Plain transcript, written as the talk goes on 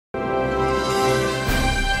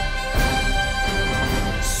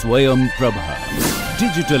Swayam Prabha.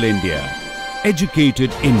 Digital India.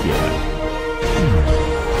 Educated India.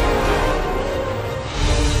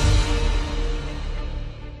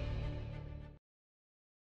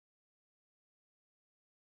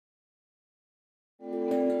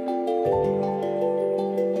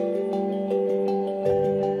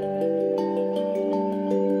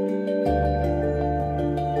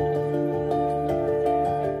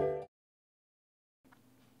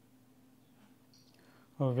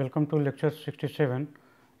 Welcome to lecture 67.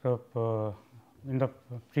 In the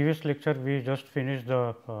previous lecture, we just finished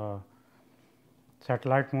the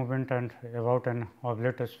satellite movement and about an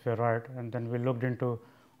oblate spheroid, and then we looked into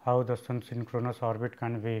how the sun synchronous orbit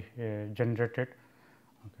can be generated.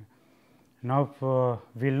 Okay. Now,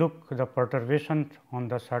 we look the perturbation on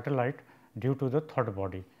the satellite due to the third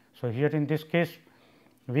body. So, here in this case,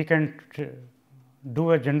 we can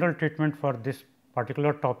do a general treatment for this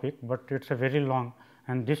particular topic, but it is a very long,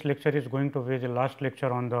 and this lecture is going to be the last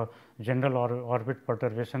lecture on the general orbit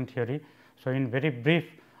perturbation theory. So, in very brief,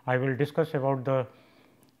 I will discuss about the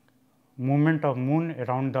movement of moon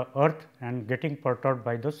around the earth and getting perturbed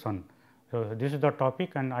by the sun. So, this is the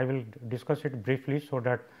topic, and I will discuss it briefly, so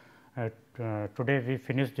that today we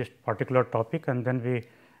finish this particular topic and then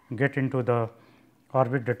we get into the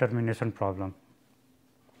orbit determination problem.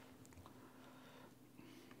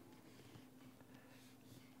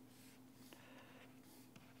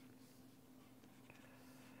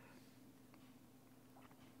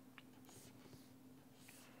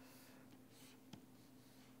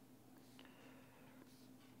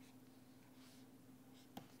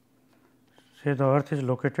 Say the earth is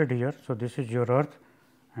located here. So, this is your earth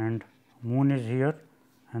and moon is here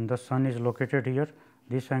and the sun is located here.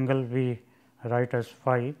 This angle we write as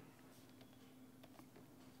phi.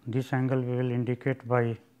 This angle we will indicate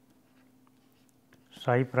by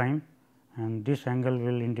psi prime and this angle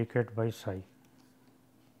will indicate by psi.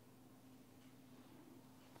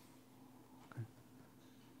 Okay.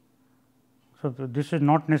 So, this is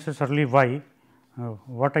not necessarily y.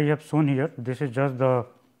 What I have shown here, this is just the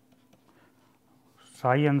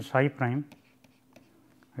psi and psi prime,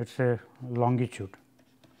 it is a longitude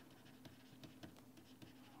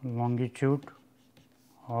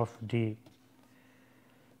of the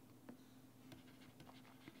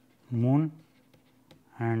moon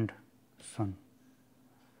and sun.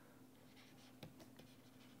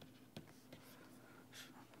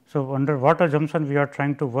 So, under what assumption we are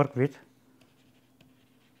trying to work with?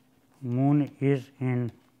 Moon is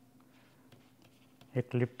in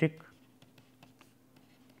ecliptic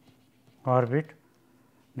orbit,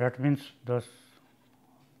 that means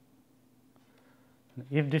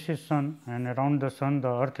if this is sun and around the sun the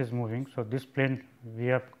earth is moving. So, this plane we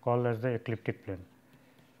have called as the ecliptic plane.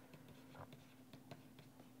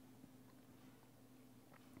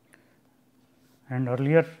 And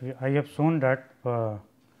earlier I have shown that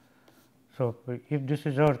so if this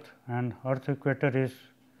is earth and earth equator is,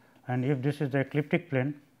 and if this is the ecliptic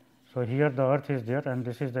plane. So, here the earth is there and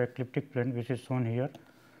this is the ecliptic plane which is shown here.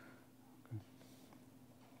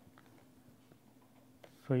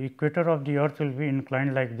 So, equator of the earth will be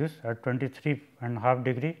inclined like this at 23.5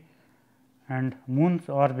 degree and moon's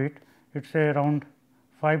orbit it is around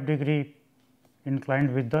 5 degree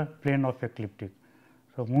inclined with the plane of ecliptic.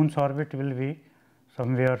 So, moon's orbit will be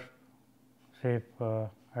somewhere say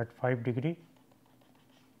at 5 degree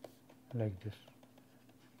like this.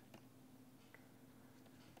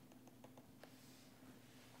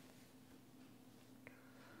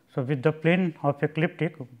 So, with the plane of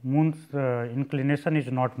ecliptic, moon's inclination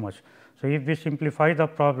is not much. So, if we simplify the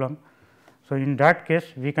problem, so in that case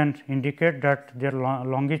we can indicate that their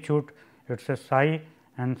longitude it is a psi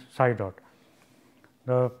and psi dot.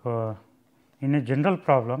 The in a general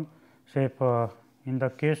problem, say in the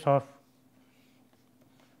case of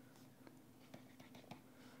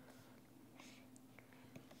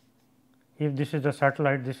if this is the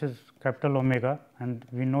satellite, this is capital omega and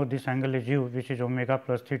we know this angle is u, which is omega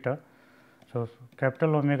plus theta. So,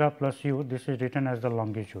 capital omega plus u, this is written as the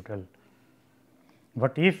longitude L.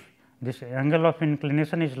 But if this angle of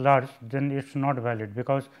inclination is large, then it is not valid,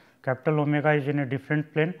 because capital omega is in a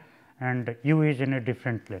different plane and u is in a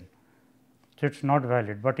different plane. So, it is not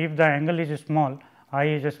valid, but if the angle is small, I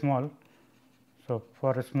is a small. So,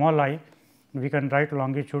 for a small I, we can write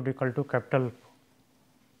longitude equal to capital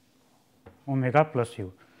omega plus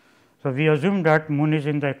u. So, we assume that moon is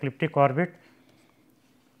in the ecliptic orbit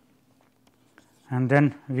and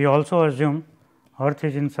then we also assume earth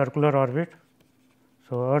is in circular orbit.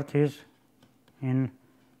 So, earth is in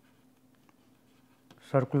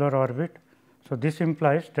circular orbit. So, this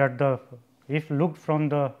implies that the if looked from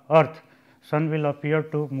the earth, Sun will appear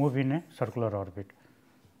to move in a circular orbit.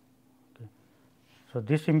 Okay. So,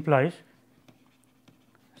 this implies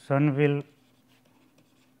Sun will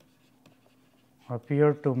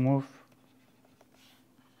appear to move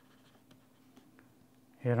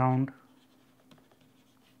around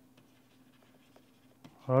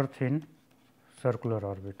Earth in circular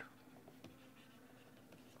orbit.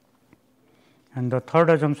 And the third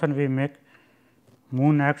assumption we make,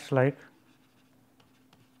 Moon acts like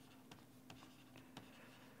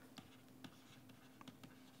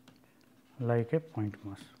a point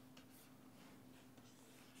mass.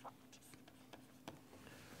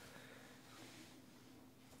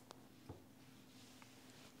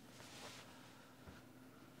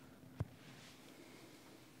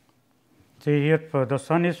 See here, the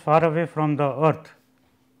Sun is far away from the Earth.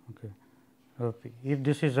 Okay. If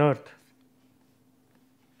this is Earth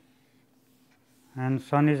and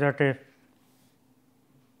Sun is at a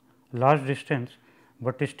large distance,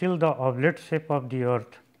 but still the oblate shape of the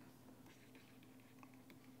Earth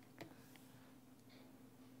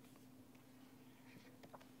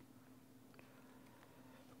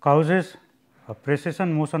causes a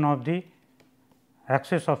precession motion of the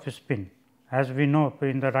axis of spin. As we know,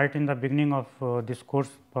 in the beginning of this course,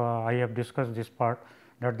 I have discussed this part,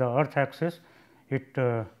 that the Earth axis, it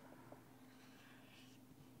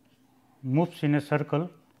moves in a circle.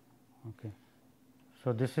 Okay.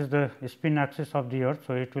 So, this is the spin axis of the Earth.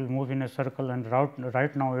 So, it will move in a circle, and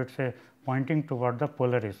right now it is pointing toward the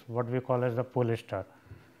Polaris, what we call as the pole star.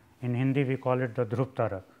 In Hindi we call it the Dhruv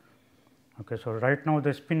Tara. Okay. So, right now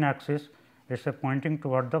the spin axis is pointing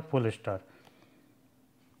toward the pole star,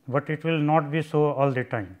 but it will not be so all the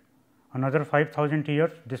time. Another 5,000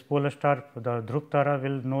 years, this pole star, the Dhruv Tara,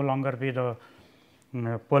 will no longer be the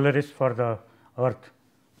Polaris for the Earth.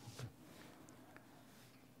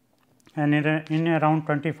 And in around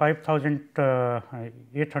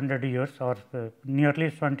 25,800 years, or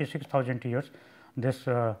nearly 26,000 years, this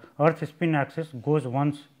Earth spin axis goes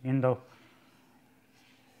once in the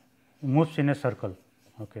moves in a circle.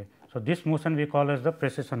 Okay. So, this motion we call as the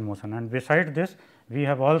precession motion, and beside this we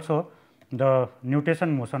have also the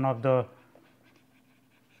nutation motion of the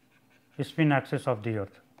spin axis of the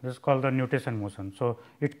Earth. This is called the nutation motion. So,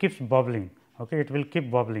 it keeps bobbling. Okay. It will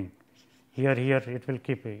keep bobbling. Here it will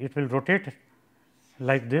keep, it will rotate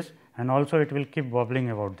like this, and also it will keep bobbling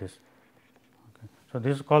about this. Okay. So,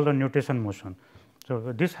 this is called the nutation motion.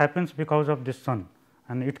 So, this happens because of this Sun,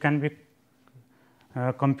 and it can be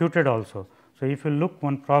computed also. So, if you look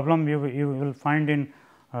one problem you will find in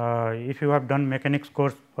if you have done mechanics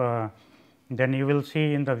course, then you will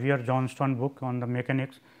see in the V. R. Johnston book on the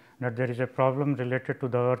mechanics that there is a problem related to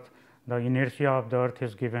the Earth, the inertia of the Earth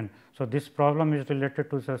is given. So, this problem is related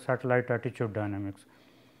to the satellite attitude dynamics.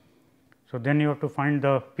 So, then you have to find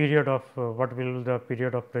the period of what will the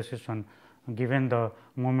period of precession given the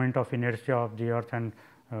moment of inertia of the Earth and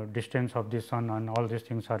distance of the Sun, and all these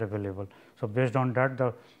things are available. So, based on that,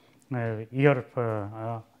 the year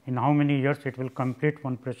in how many years it will complete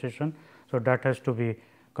one precession. So, that has to be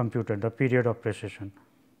computed, the period of precession.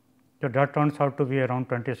 So, that turns out to be around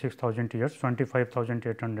 26,000 years,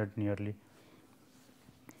 25,800 nearly.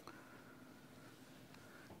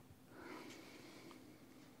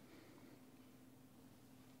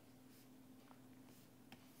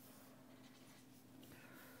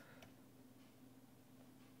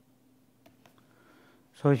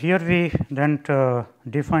 So, here we then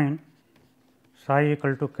define psi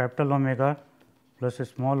equal to capital omega plus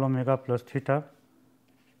small omega plus theta,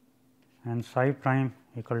 and psi prime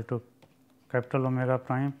equal to capital omega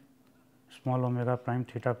prime, small omega prime,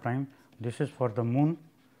 theta prime. This is for the moon,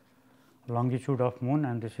 longitude of moon,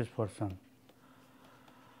 and this is for Sun.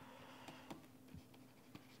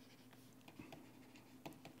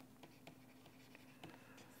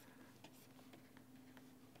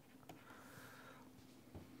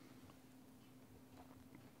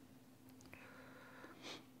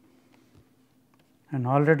 And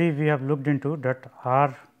already we have looked into that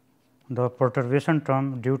R, the perturbation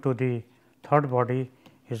term due to the third body,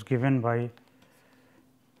 is given by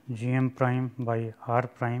G m prime by R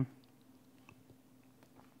prime,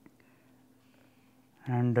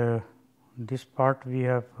 and this part we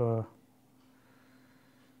have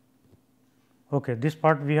okay, this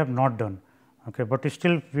part we have not done, okay, but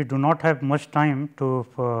still we do not have much time to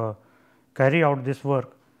carry out this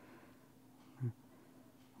work.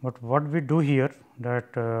 But what we do here,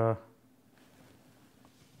 that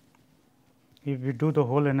if we do the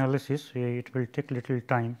whole analysis, it will take little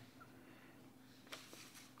time.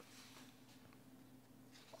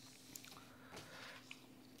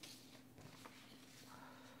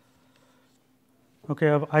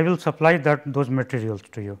 Okay, I will supply those materials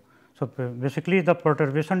to you. So, basically the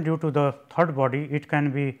perturbation due to the third body, it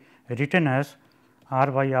can be written as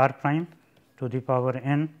r by r prime to the power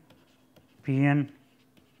n p n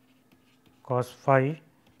cos phi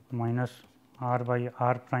minus r by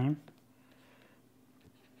r prime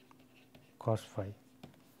cos phi.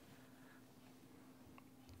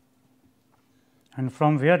 And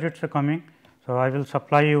from where it is coming? So, I will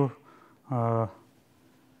supply you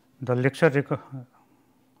the lecture,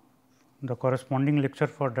 the corresponding lecture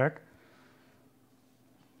for that.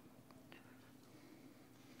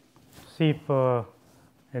 See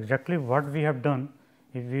exactly what we have done.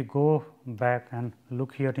 If we go back and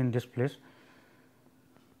look here in this place.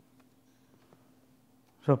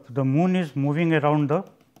 So, the moon is moving around the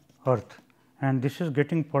earth and this is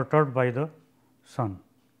getting perturbed by the sun.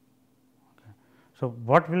 Okay. So,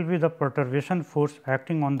 what will be the perturbation force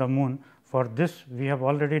acting on the moon? For this we have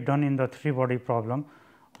already done in the 3 body problem,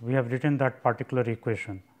 we have written that particular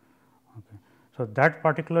equation. Okay. So, that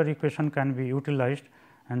particular equation can be utilized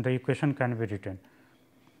and the equation can be written.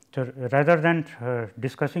 So, rather than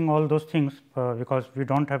discussing all those things because we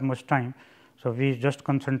do not have much time. So, we just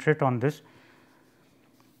concentrate on this.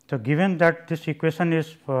 So, given that this equation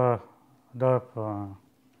is the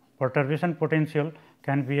perturbation potential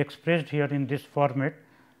can be expressed here in this format,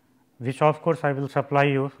 which of course, I will supply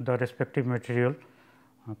you the respective material.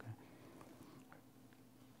 Okay.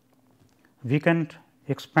 We can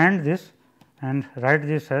expand this and write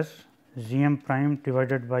this as g m prime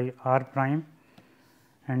divided by r prime,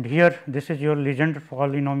 and here this is your Legend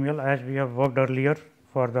polynomial as we have worked earlier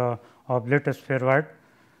for the oblate spheroid.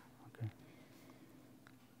 Okay.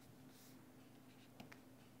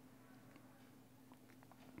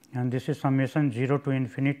 And this is summation 0 to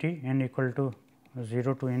infinity n equal to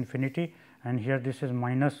 0 to infinity, and here this is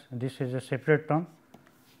minus, this is a separate term.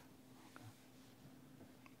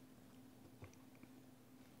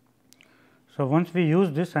 So, once we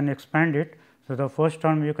use this and expand it, so the first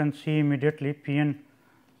term you can see immediately p n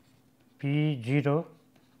p 0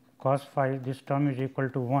 cos phi, this term is equal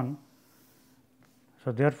to 1.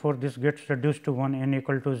 So, therefore, this gets reduced to 1, n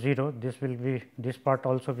equal to 0, this will be, this part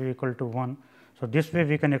also be equal to 1. So, this way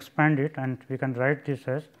we can expand it and we can write this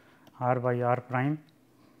as r by r prime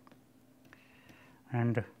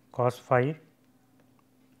and cos phi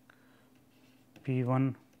p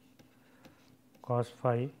 1 cos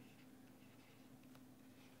phi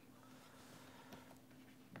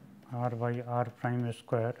r by r prime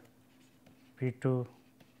square p 2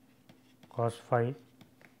 cos phi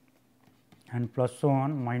and plus so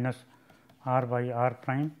on minus r by r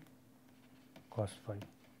prime cos phi.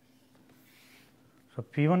 So,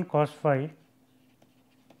 p 1 cos phi,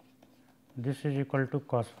 this is equal to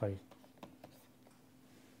cos phi,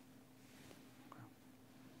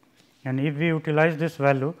 and if we utilize this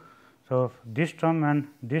value, so this term and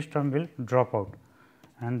this term will drop out,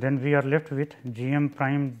 and then we are left with g m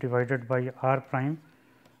prime divided by r prime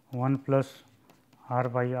 1 plus r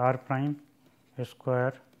by r prime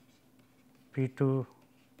square p 2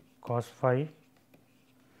 cos phi.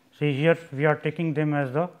 See, here we are taking them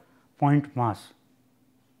as the point mass.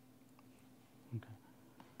 Okay.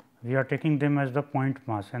 We are taking them as the point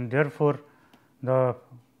mass, and therefore, the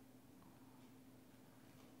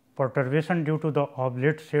perturbation due to the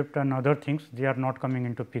oblate shape and other things, they are not coming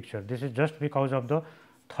into picture. This is just because of the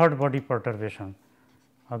third body perturbation.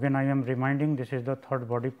 Again, I am reminding, this is the third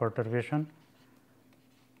body perturbation,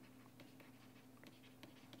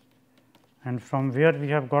 and from where we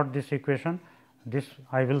have got this equation, this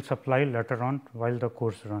I will supply later on while the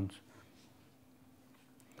course runs.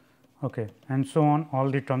 Okay. And so on, all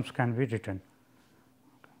the terms can be written.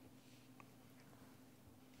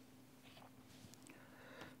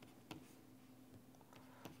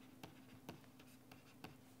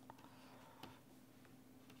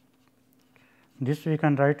 This we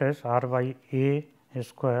can write as r by a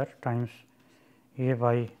square times a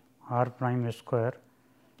by r prime square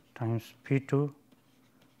times p 2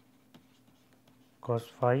 cos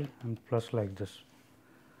phi and plus like this.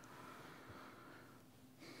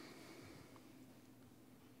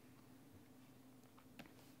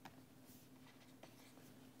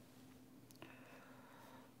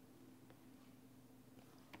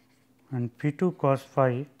 And p 2 cos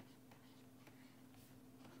phi,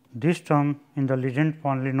 this term in the Legend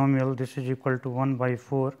polynomial, this is equal to 1 by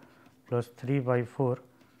 4 plus 3 by 4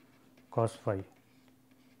 cos phi,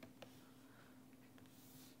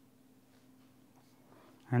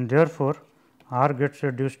 and therefore, r gets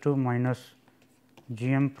reduced to minus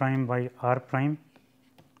g m prime by r prime,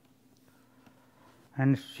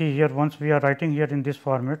 and see here once we are writing here in this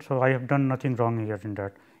format. So, I have done nothing wrong here in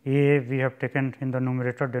that. A we have taken in the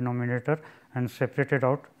numerator denominator and separated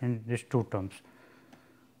out in these two terms.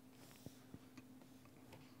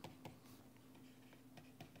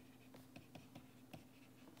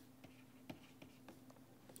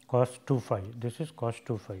 Cos 2 phi, this is cos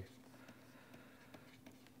 2 phi.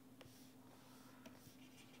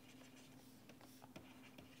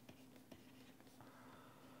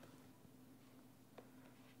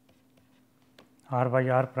 R by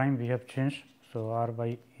r prime we have changed. So, r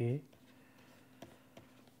by a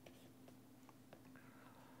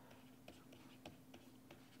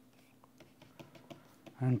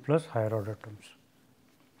and plus higher order terms.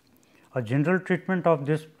 A general treatment of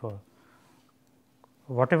this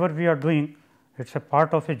whatever we are doing, it is a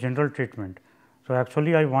part of a general treatment. So,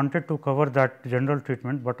 actually I wanted to cover that general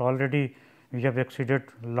treatment, but already we have exceeded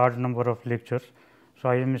large number of lectures. So,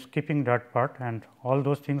 I am skipping that part, and all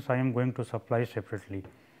those things I am going to supply separately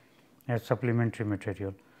as supplementary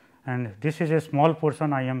material, and this is a small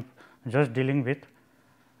portion I am just dealing with.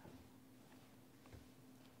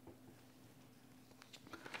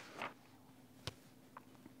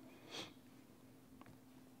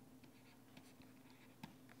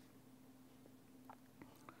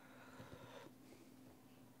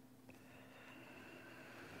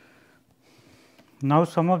 Now,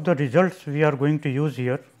 some of the results we are going to use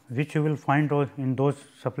here, which you will find in those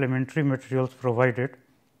supplementary materials provided.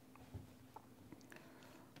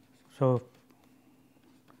 So,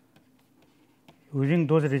 using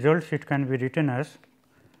those results, it can be written as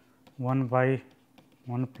 1 by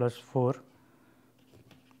 1 plus 4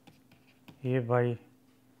 a by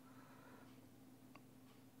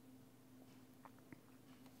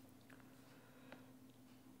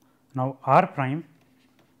now r prime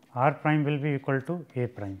will be equal to a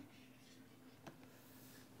prime.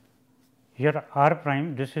 Here r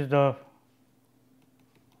prime, this is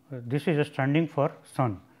standing for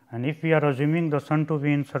sun, and if we are assuming the sun to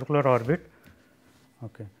be in circular orbit,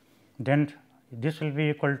 okay, then this will be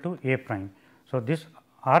equal to a prime. So, this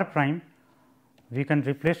r prime we can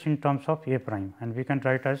replace in terms of a prime, and we can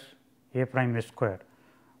write as a prime square,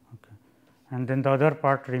 okay. And then the other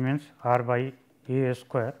part remains r by a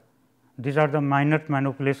square. These are the minor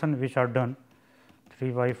manipulation which are done,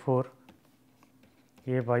 3 by 4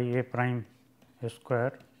 a by a prime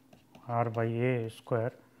square r by a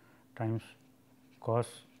square times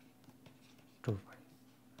cos 2 pi.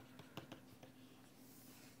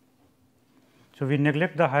 So, we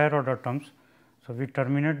neglect the higher order terms. So, we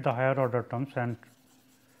terminate the higher order terms and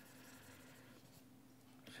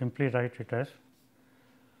simply write it as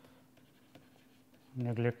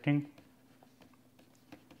neglecting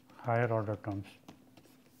higher order terms.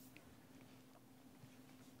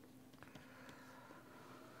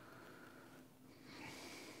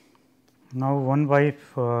 Now, 1 by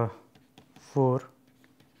 4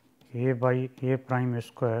 a by a prime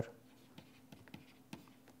square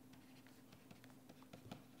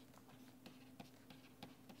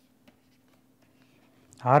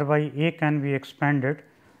r by a can be expanded.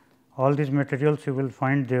 All these materials you will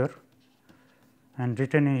find there and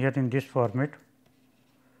written here in this format,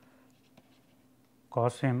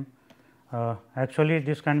 cos m. Actually,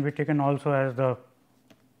 this can be taken also as the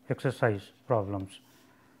exercise problems.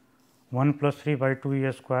 1 plus 3 by 2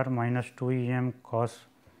 e square minus 2 e m cos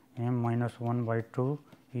m minus 1 by 2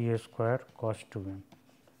 e square cos 2 m.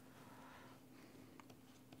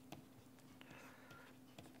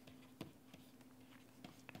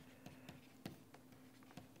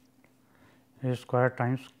 A square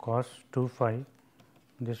times cos 2 phi,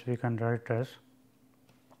 this we can write as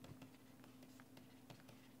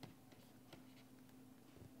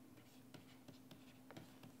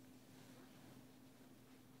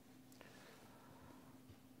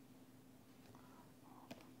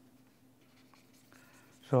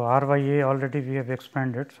so r by a already we have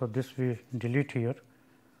expanded. So, this we delete here,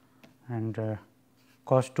 and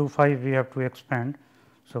cos 2 phi we have to expand.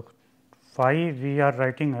 So, phi we are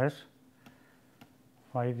writing as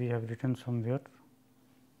phi we have written somewhere,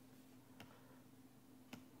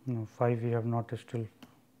 no, phi we have not still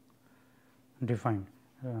defined.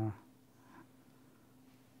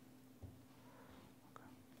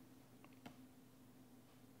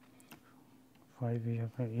 Phi we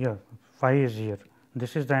have, phi is here.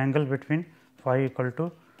 This is the angle between phi equal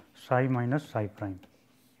to psi minus psi prime.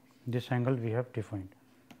 This angle we have defined.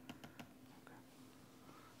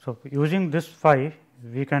 So, using this phi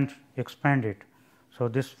we can expand it. So,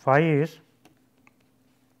 this phi is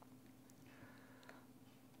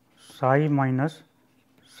psi minus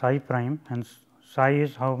psi prime, and psi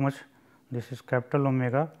is how much? This is capital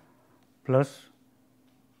omega plus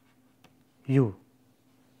u.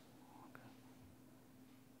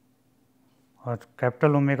 or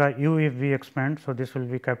capital omega u if we expand. So, this will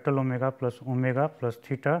be capital omega plus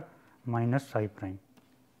theta minus psi prime.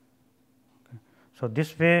 Okay. So,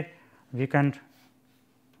 this way we can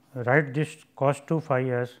write this cos 2 phi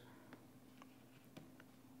as,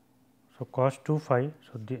 so cos 2 phi.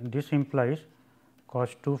 So, this implies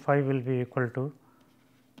cos 2 phi will be equal to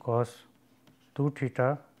cos 2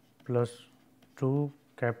 theta plus 2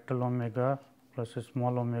 capital omega plus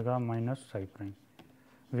small omega minus psi prime.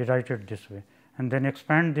 We write it this way and then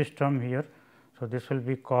expand this term here. So, this will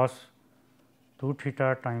be cos 2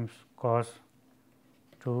 theta times cos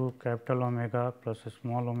 2 capital omega plus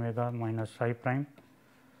small omega minus psi prime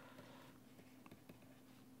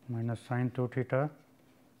minus sin 2 theta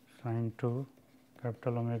sin 2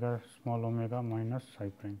 capital omega small omega minus psi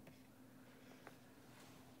prime.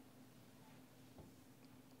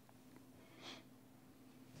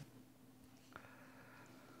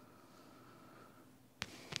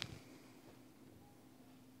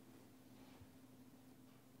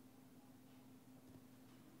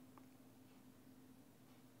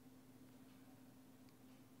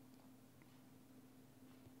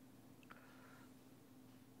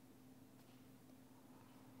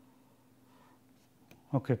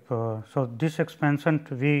 Okay, so this expansion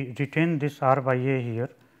we retain this r by a here,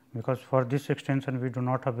 because for this extension we do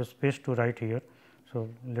not have a space to write here. So,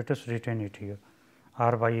 let us retain it here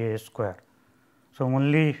r by a square. So,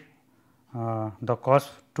 only the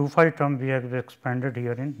cos 2 phi term we have expanded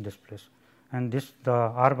here in this place, and this the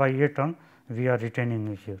r by a term we are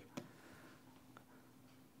retaining here.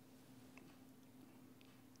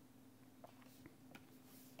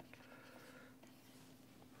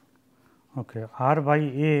 Okay, r by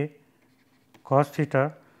a cos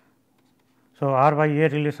theta. So, r by a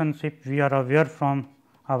relationship we are aware from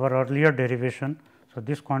our earlier derivation. So,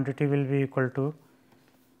 this quantity will be equal to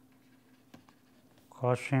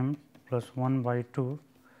cos m plus 1 by 2.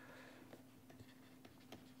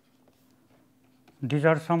 These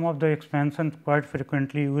are some of the expansions quite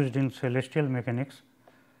frequently used in celestial mechanics.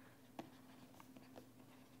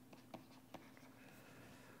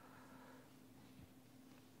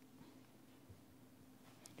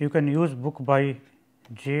 You can use book by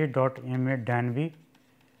J. M. A. Danby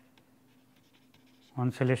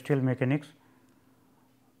on celestial mechanics,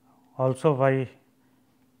 also by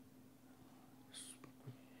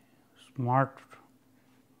Smart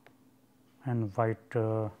and White.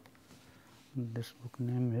 This book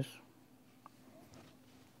name is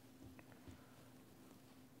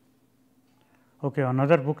okay.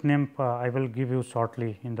 Another book name I will give you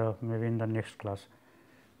shortly in the maybe in the next class.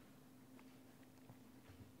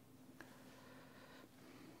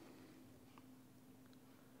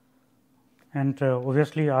 And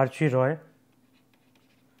obviously, Archie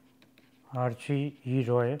E.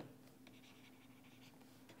 Roy.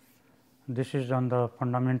 This is on the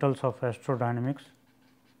fundamentals of astrodynamics.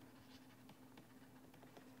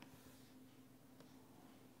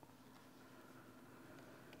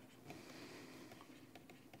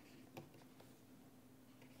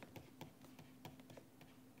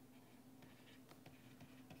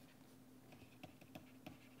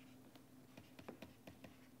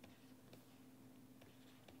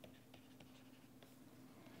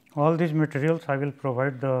 All these materials I will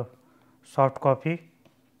provide the soft copy,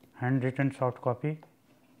 handwritten soft copy.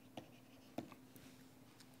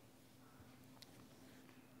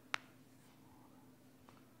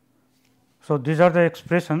 So, these are the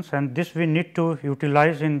expressions, and this we need to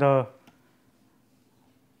utilize in the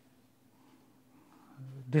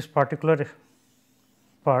this particular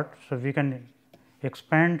part. So, we can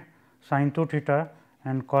expand sin 2 theta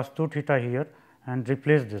and cos 2 theta here and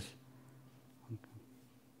replace this,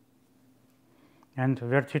 and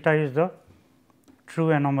where theta is the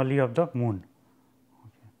true anomaly of the moon.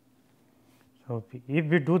 Okay. So, if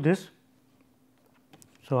we do this,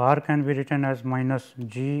 so r can be written as minus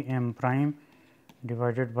g m prime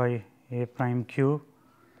divided by a prime q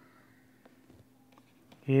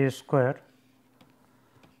a square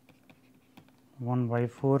 1 by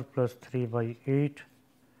 4 plus 3 by 8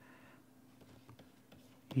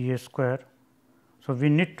 e square. So, we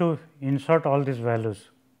need to insert all these values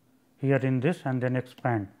here in this and then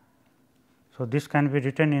expand. So, this can be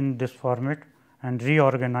written in this format and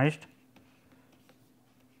reorganized.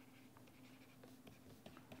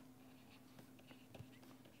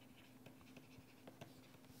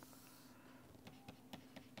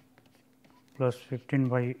 Plus 15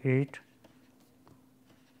 by 8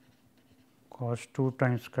 cos 2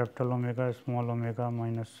 times capital omega small omega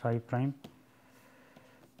minus psi prime.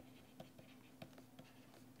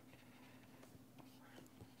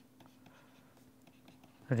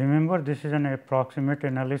 Remember, this is an approximate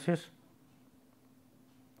analysis.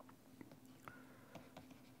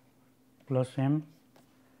 plus m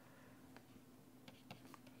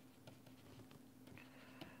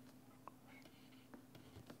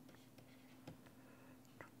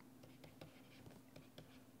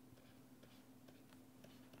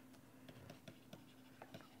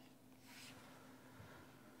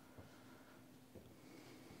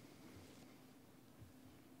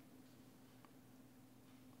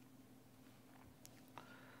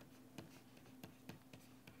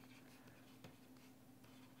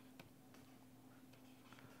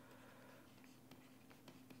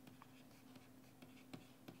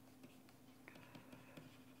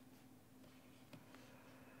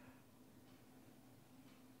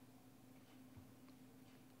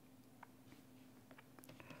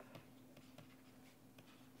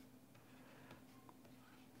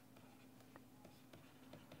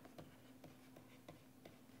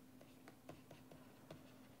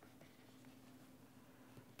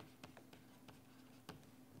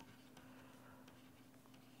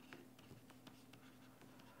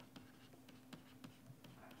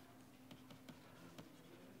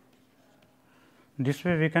This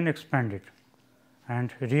way we can expand it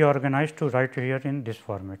and reorganize to write here in this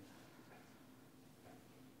format.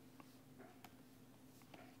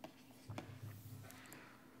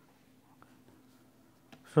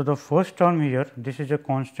 So, the first term here, this is a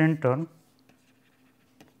constant term,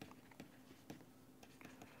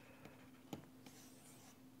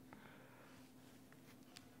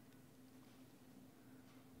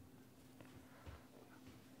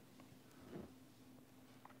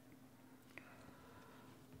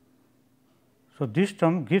 so this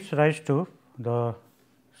term gives rise to the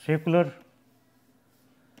secular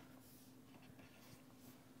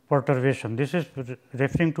perturbation. This is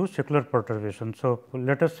referring to secular perturbation. So,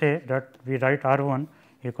 let us say that we write R 1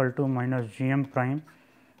 equal to minus G m prime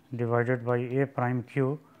divided by A prime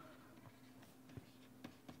q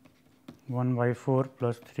 1 by 4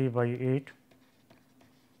 plus 3 by 8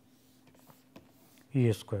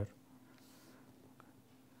 E square,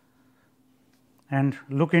 and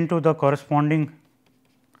look into the corresponding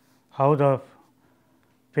how the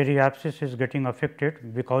periapsis is getting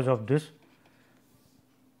affected because of this.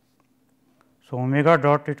 So, omega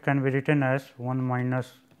dot it can be written as 1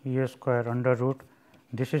 minus E square under root,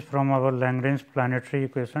 this is from our Lagrange planetary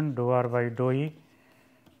equation dou r by dou E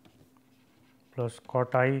plus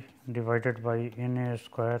cot I divided by N A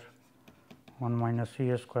square 1 minus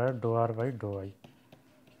E square dou r by dou I.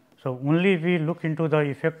 So, only we look into the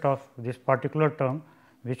effect of this particular term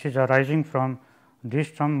which is arising from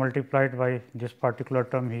this term multiplied by this particular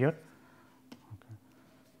term here. Okay.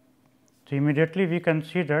 So, immediately we can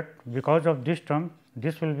see that because of this term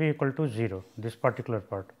this will be equal to 0, this particular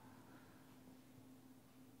part,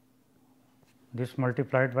 this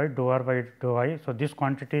multiplied by dou r by dou I. So, this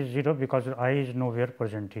quantity is 0 because I is nowhere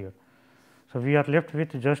present here. So, we are left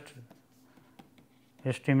with just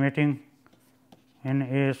estimating N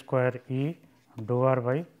A square E dou r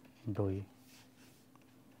by dou E.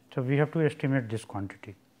 So, we have to estimate this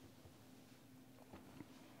quantity.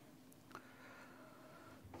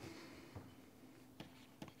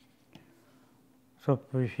 So,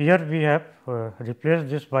 here we have replaced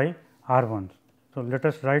this by R 1. So, let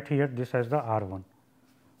us write here this as the R 1.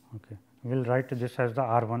 Okay. We will write this as the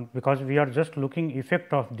R 1 because we are just looking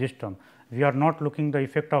effect of this term. We are not looking the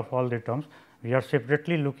effect of all the terms. We are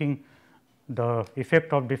separately looking the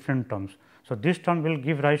effect of different terms. So, this term will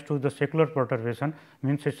give rise to the secular perturbation,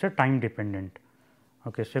 means it is a time dependent.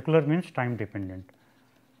 Okay. Secular means time dependent.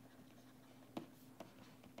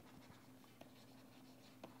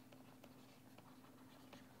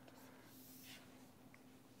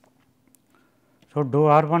 So, dou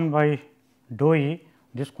r 1 by dou E,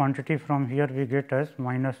 this quantity from here we get as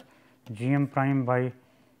minus G m prime by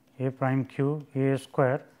A prime q A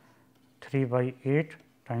square 3 by 8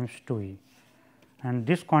 times 2 E, and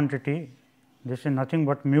this quantity, this is nothing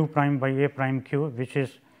but mu prime by A prime q, which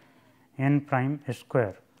is n prime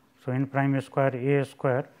square. So, n prime square A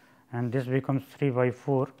square, and this becomes 3 by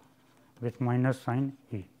 4 with minus sign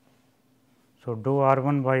E. So, dou r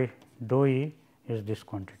 1 by dou E is this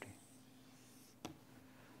quantity,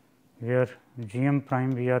 where G m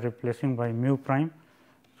prime we are replacing by mu prime.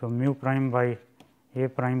 So, mu prime by A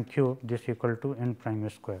prime cube, this equal to n prime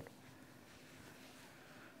square.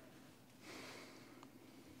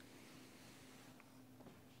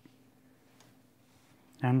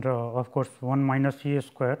 And of course, 1 minus E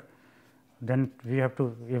square, then we have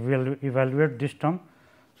to evaluate this term.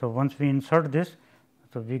 So, once we insert this,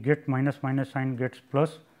 so we get minus sign gets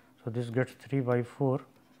plus. So, this gets 3 by 4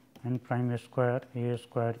 n prime square A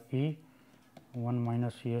square E 1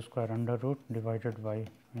 minus E square under root divided by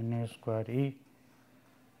n A square E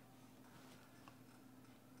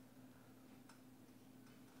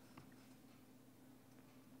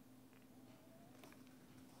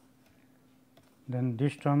then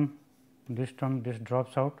this term this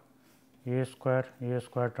drops out, a square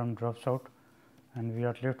term drops out, and we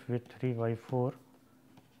are left with 3 by 4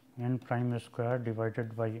 n prime square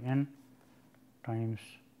divided by n times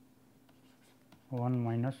 1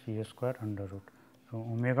 minus a square under root. So,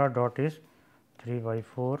 omega dot is 3 by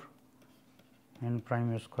 4 n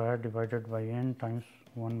prime square divided by n times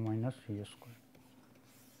 1 minus a square.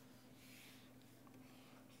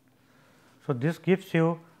 So, this gives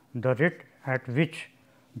you the rate at which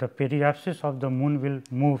the periapsis of the moon will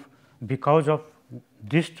move because of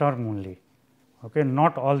this term only, okay,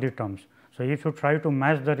 not all the terms. So, if you try to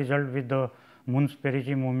match the result with the moon's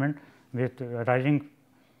perigee movement with rising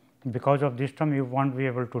because of this term, you won't be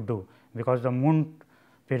able to do, because the moon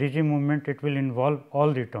perigee movement it will involve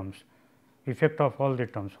all the terms, effect of all the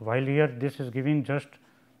terms, while here this is giving just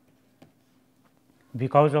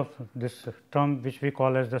because of this term which we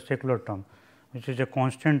call as the secular term, which is a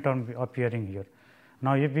constant term appearing here.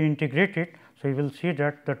 Now, if we integrate it, so you will see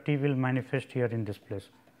that the t will manifest here in this place.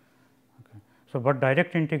 Okay. So, but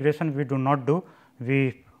direct integration we do not do,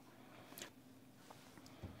 we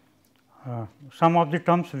some of the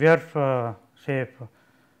terms where say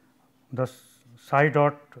the psi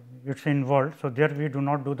dot it is involved. So, there we do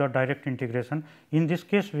not do the direct integration. In this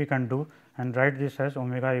case we can do and write this as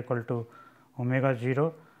omega equal to omega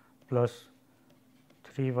 0 plus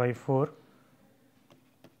 3 by 4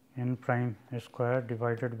 n prime square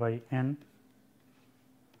divided by n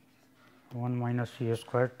 1 minus c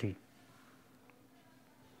square t.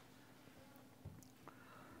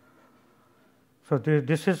 So,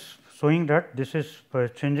 this is showing that this is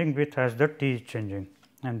changing with as the t is changing,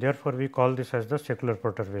 and therefore, we call this as the secular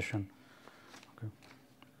perturbation. Okay.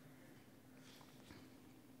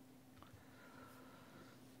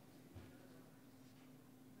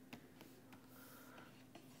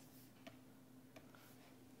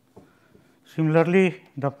 Similarly,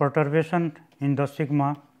 the perturbation in the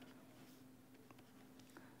sigma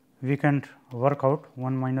we can work out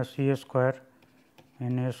 1 minus C a square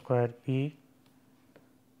n a square E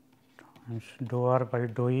times dou r by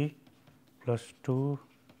dou E plus 2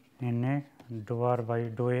 n a dou r by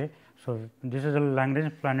dou a. So, this is a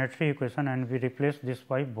Lagrange planetary equation, and we replace this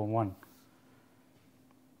by 1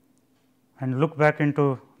 and look back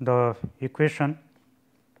into the equation.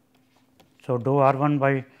 So, dou r 1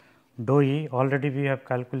 by dou E already we have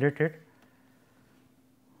calculated,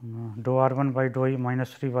 dou r 1 by dou E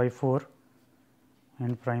minus 3 by 4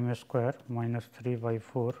 n prime square minus 3 by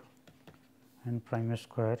 4 n prime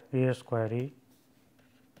square a square E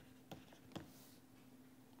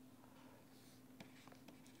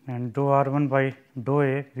and dou r 1 by dou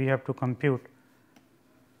A we have to compute.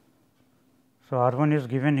 So, r 1 is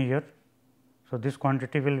given here. So, this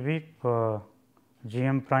quantity will be g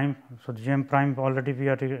m prime. So, g m prime already we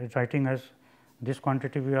are writing as this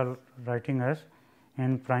quantity we are writing as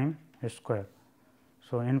n prime square.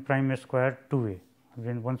 So, n prime square 2 a,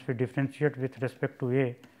 when once we differentiate with respect to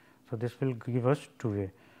a. So, this will give us 2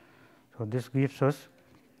 a. So, this gives us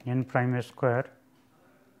n prime square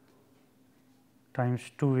times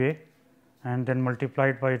 2 a and then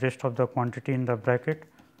multiplied by rest of the quantity in the bracket,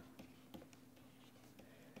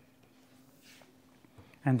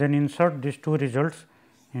 and then insert these two results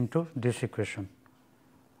into this equation,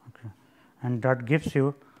 okay. And that gives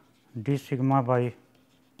you d sigma by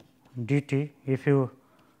dt. If you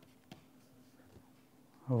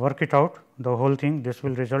work it out, the whole thing, this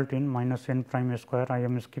will result in minus n prime square. I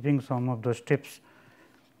am skipping some of the steps,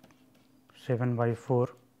 7 by 4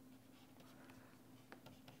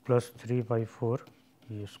 plus 3 by 4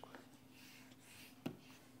 e square.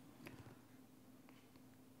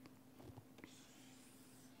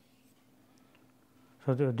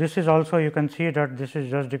 So, this is also you can see that this is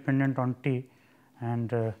just dependent on t,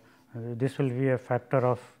 and this will be a factor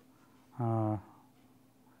of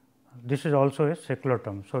this is also a secular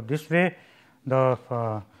term. So, this way the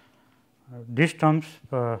these terms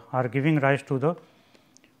are giving rise to the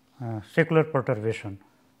secular perturbation.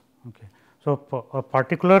 Okay. So, a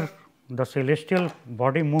particular the celestial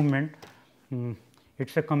body movement, it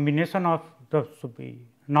is a combination of the.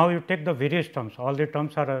 Now, you take the various terms, all the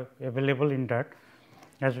terms are available in that.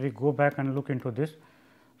 As we go back and look into this.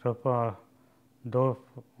 So, though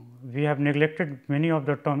we have neglected many of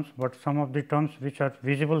the terms, but some of the terms which are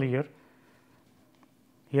visible here,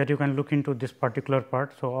 here you can look into this particular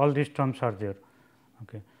part. So, all these terms are there.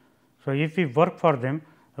 Okay. So, if we work for them,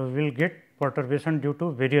 we will get perturbation due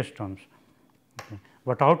to various terms, okay.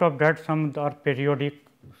 But out of that some are periodic,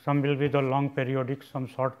 some will be the long periodic, some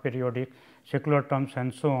short periodic, secular terms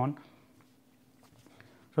and so on.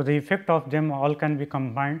 So, the effect of them all can be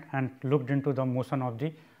combined and looked into the motion of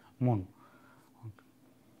the moon.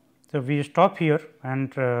 So, we stop here,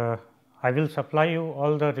 and I will supply you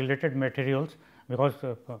all the related materials, because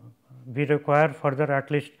we require further at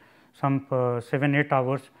least some 7-8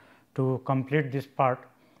 hours to complete this part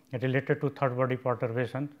related to third body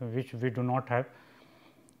perturbation, which we do not have.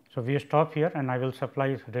 So, we stop here, and I will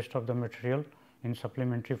supply rest of the material in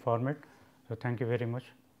supplementary format. So, thank you very much.